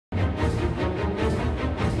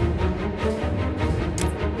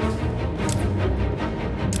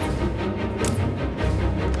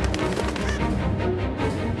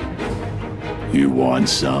You want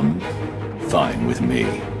some? Fine with me.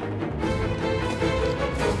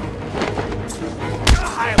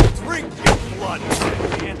 I'll drink your blood,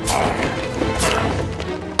 man.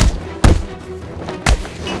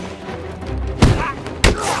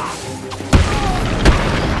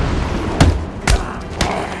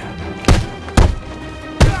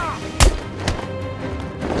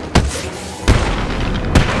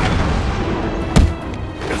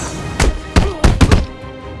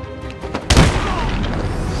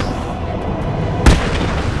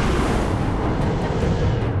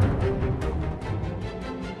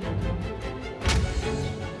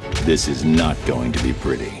 This is not going to be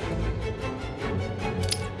pretty.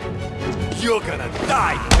 You're gonna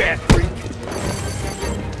die, fat freak!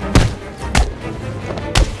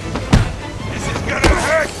 This is gonna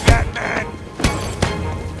hurt, fat man!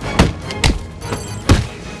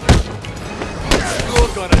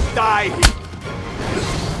 You're gonna die here!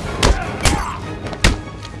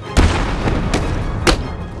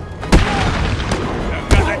 You're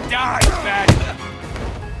gonna die, fat!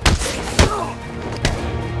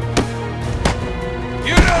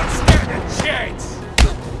 You don't stand a chance!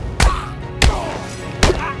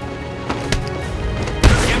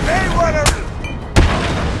 You may wanna...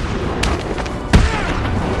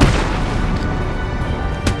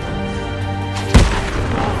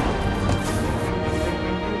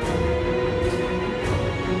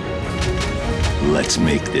 Let's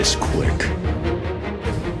make this quick.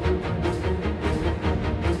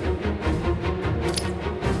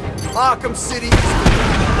 Arkham City is the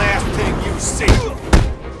last thing you see.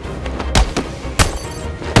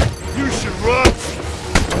 You should run.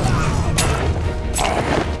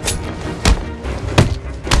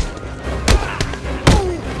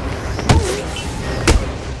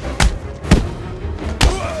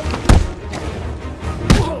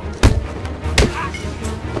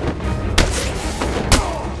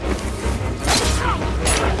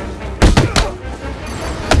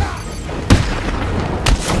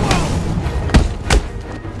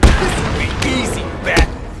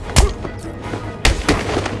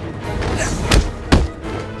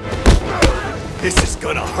 This is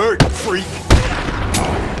gonna hurt, freak!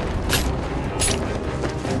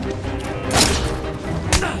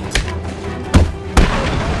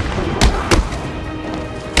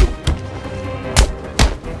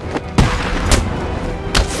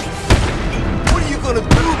 What are you gonna do,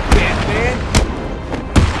 Batman?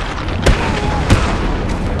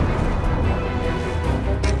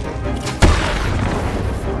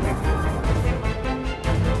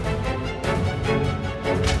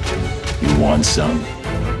 Want some?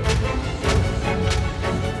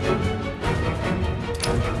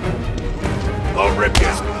 I'll rip you.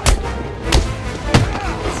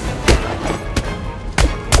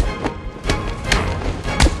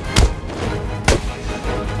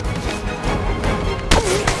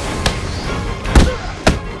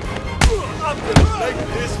 I'm gonna make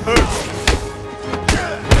this hurt.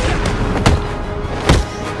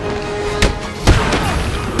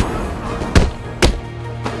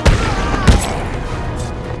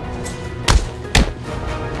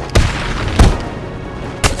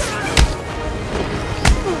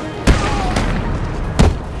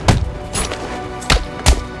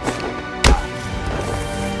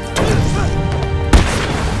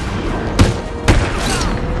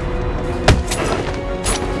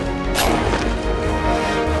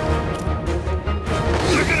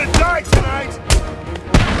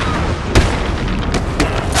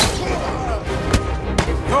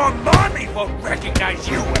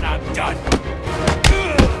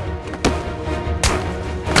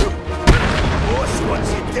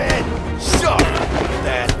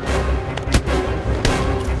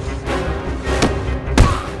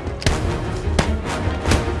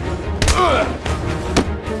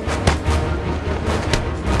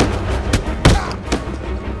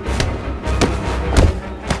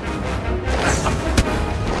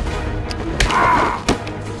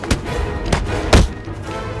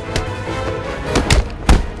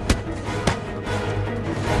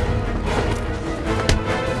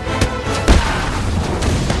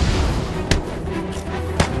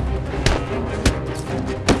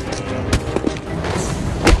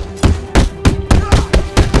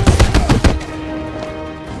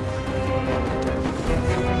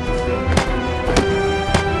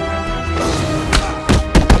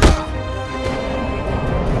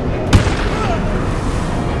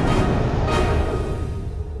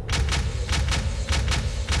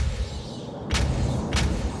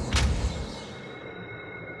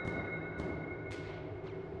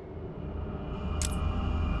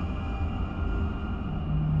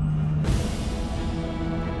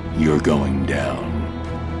 You're going down.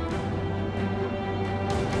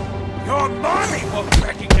 Your mommy won't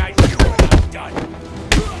recognize you when I'm done.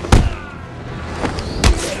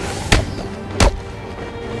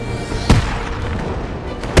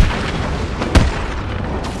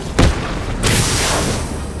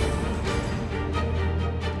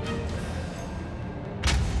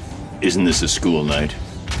 Isn't this a school night?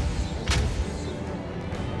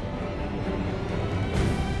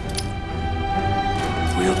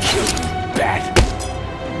 We'll kill you, bat.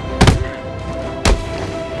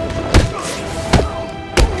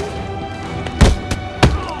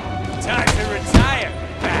 Time to retire,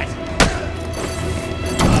 bat.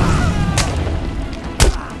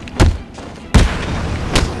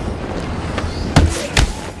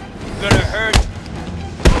 Gonna hurt.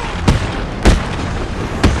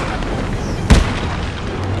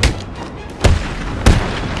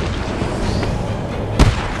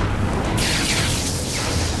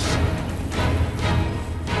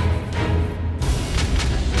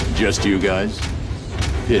 Just you guys?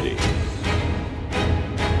 Pity.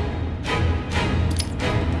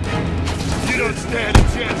 You don't stand a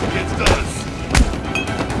chance against us.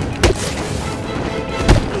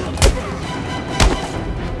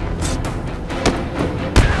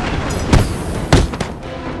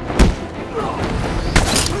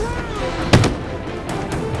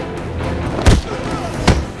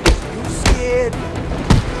 You scared?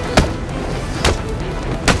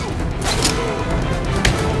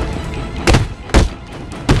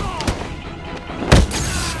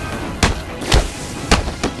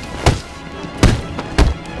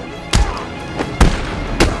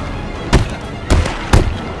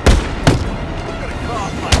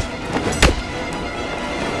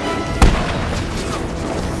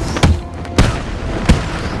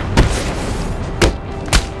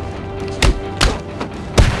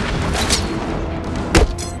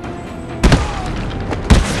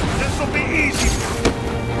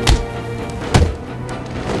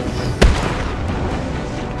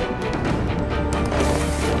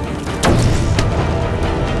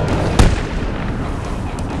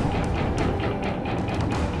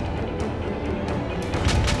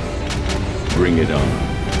 Bring it on.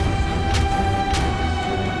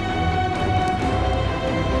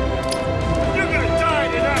 You're gonna die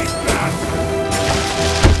tonight, bat.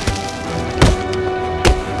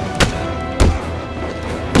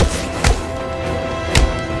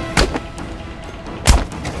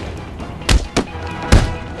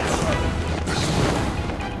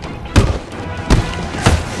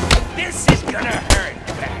 This is gonna hurt,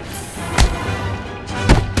 bat.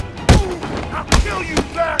 I'll kill you,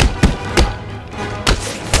 bat.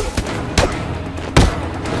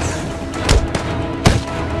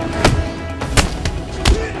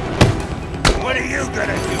 What are you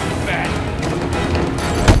gonna do, bat?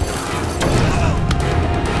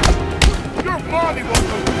 Your mommy won't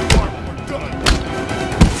go too far when we're done.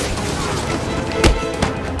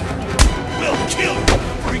 We'll kill you,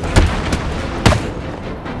 freak.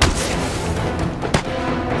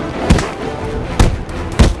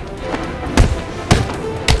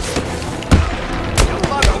 Your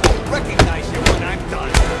mother won't recognize you when I'm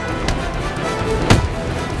done.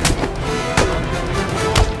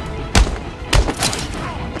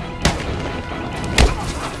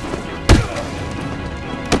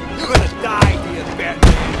 You're gonna die here, Batman.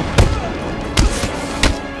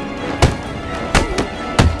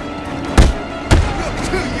 We'll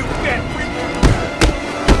kill you, Bat Freak.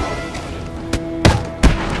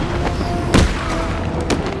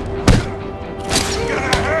 It's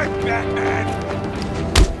gonna hurt, Batman.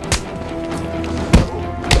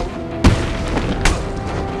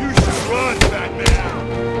 You should run, Batman.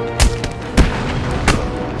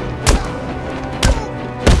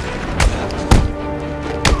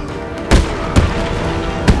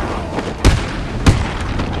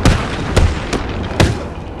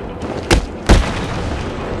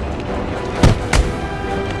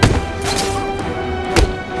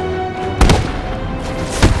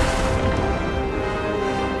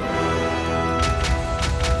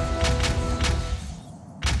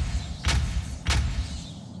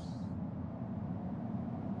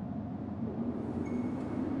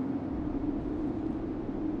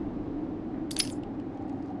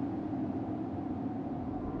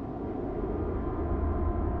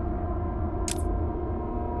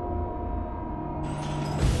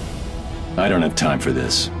 I don't have time for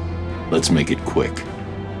this. Let's make it quick.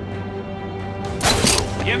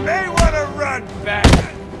 You may want to run, Batman.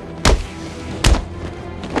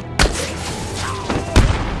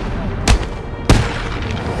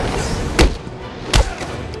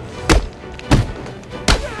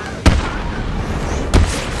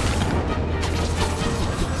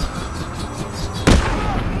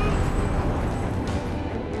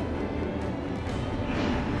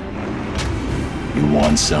 Arkham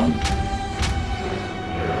wants some.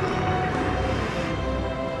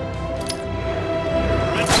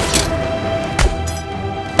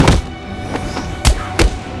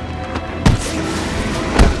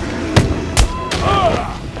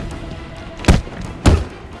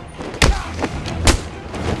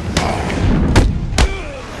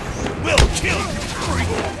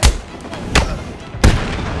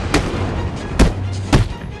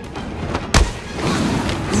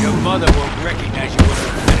 Your mother won't recognize you when we're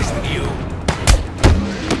finished with you.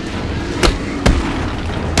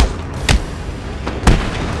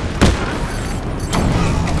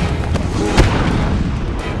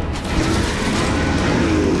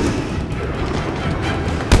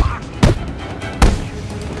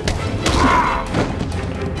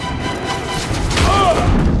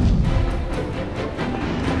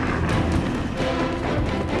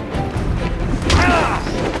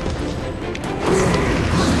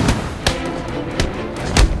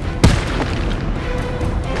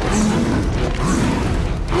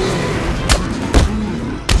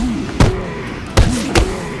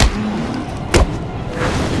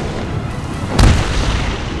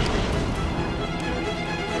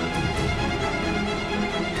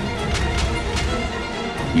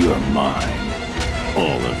 You're mine.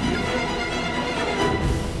 All of you.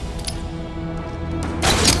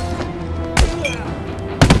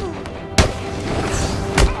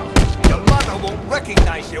 Your mother won't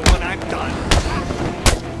recognize you when I'm done.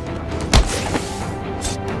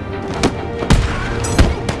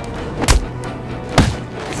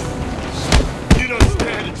 You don't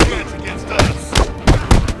stand a chance against us.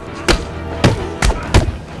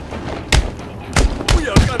 We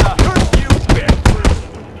are gonna hurt you, bitch!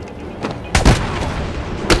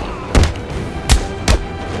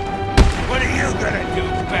 What are you gonna do,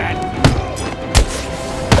 Bat?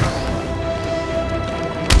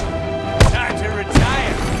 Time to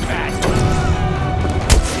retire, Bat.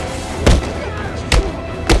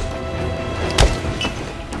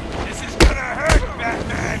 This is gonna hurt,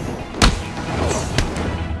 Batman.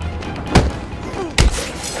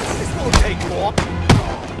 This won't take long.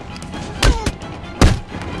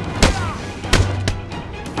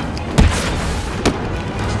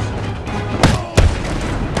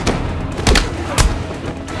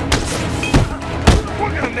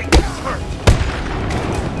 We're gonna make this hurt.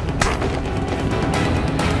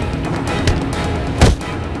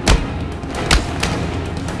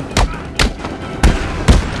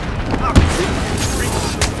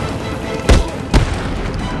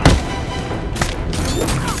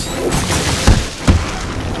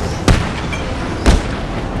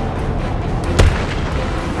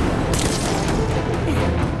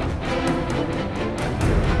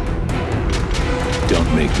 Don't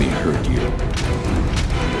make me hurt you.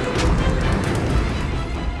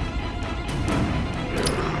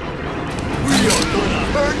 We are gonna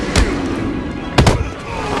hurt you.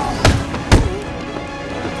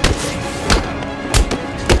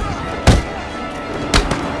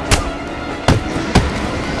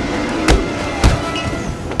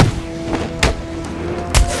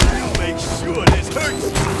 I'll make sure this hurts you,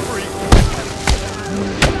 freak.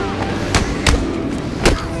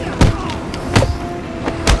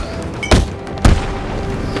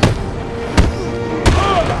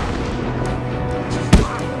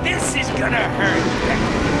 This is gonna hurt.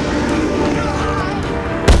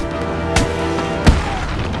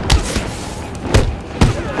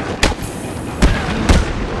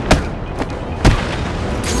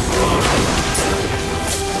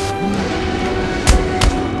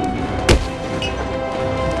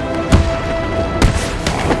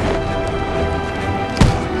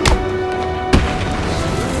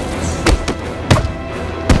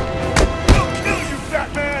 I'll kill you,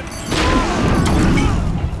 Batman!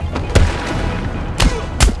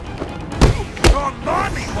 Your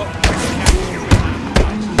mommy won't recognize you.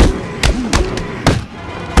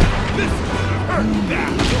 This is gonna hurt,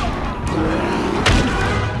 Bat.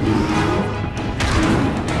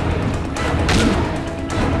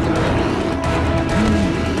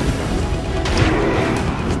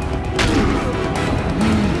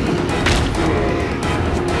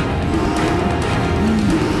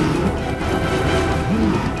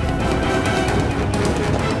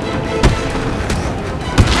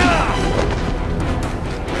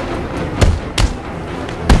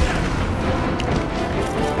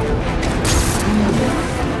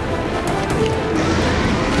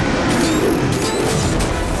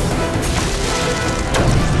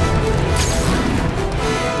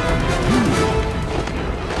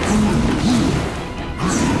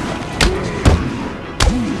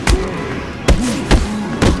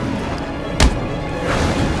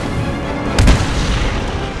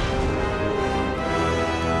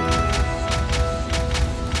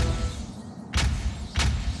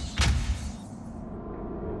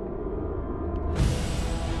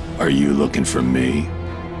 Are you looking for me?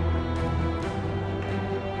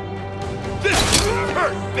 This is gonna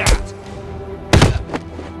hurt, Bat!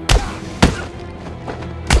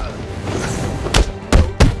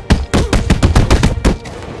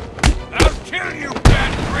 I'll kill you,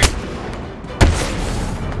 Bat!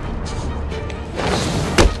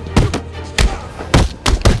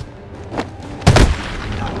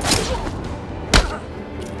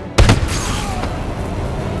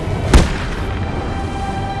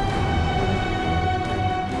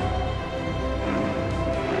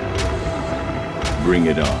 Bring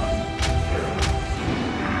it on.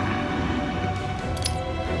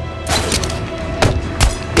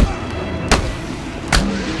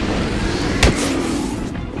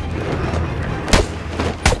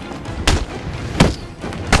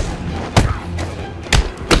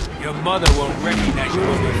 Your mother won't recognize you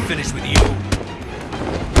when we're finished with you.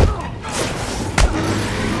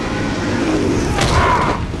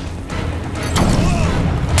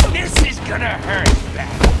 This is gonna hurt,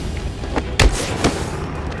 Bat.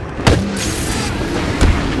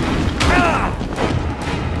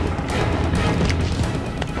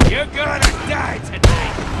 You're gonna die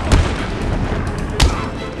tonight!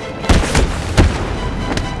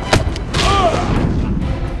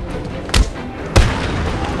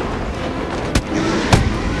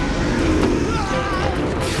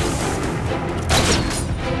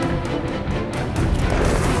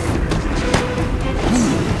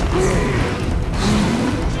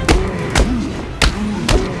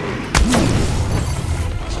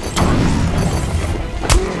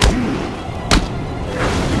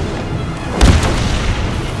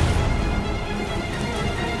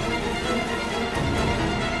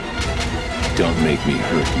 Don't make me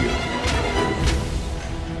hurt you.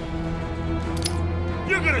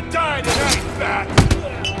 You're gonna die tonight, Bat!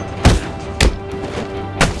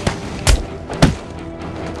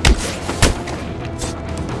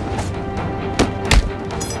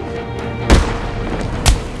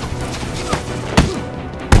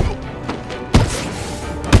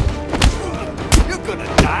 You're gonna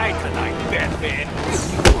die tonight, Batman!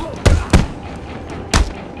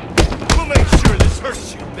 We'll make sure this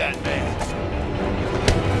hurts you, Batman!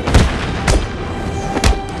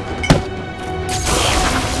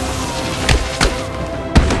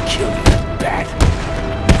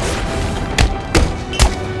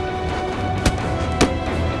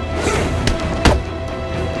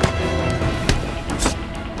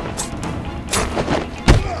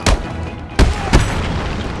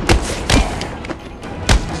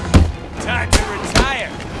 Time to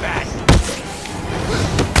retire, Bat!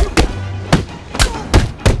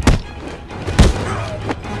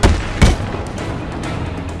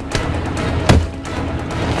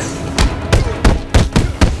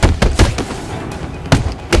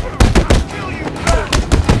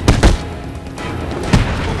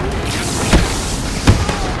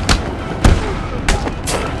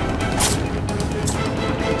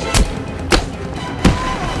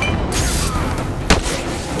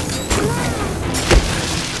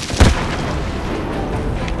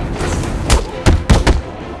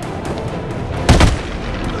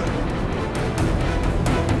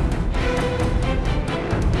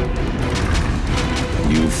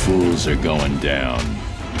 You fools are going down.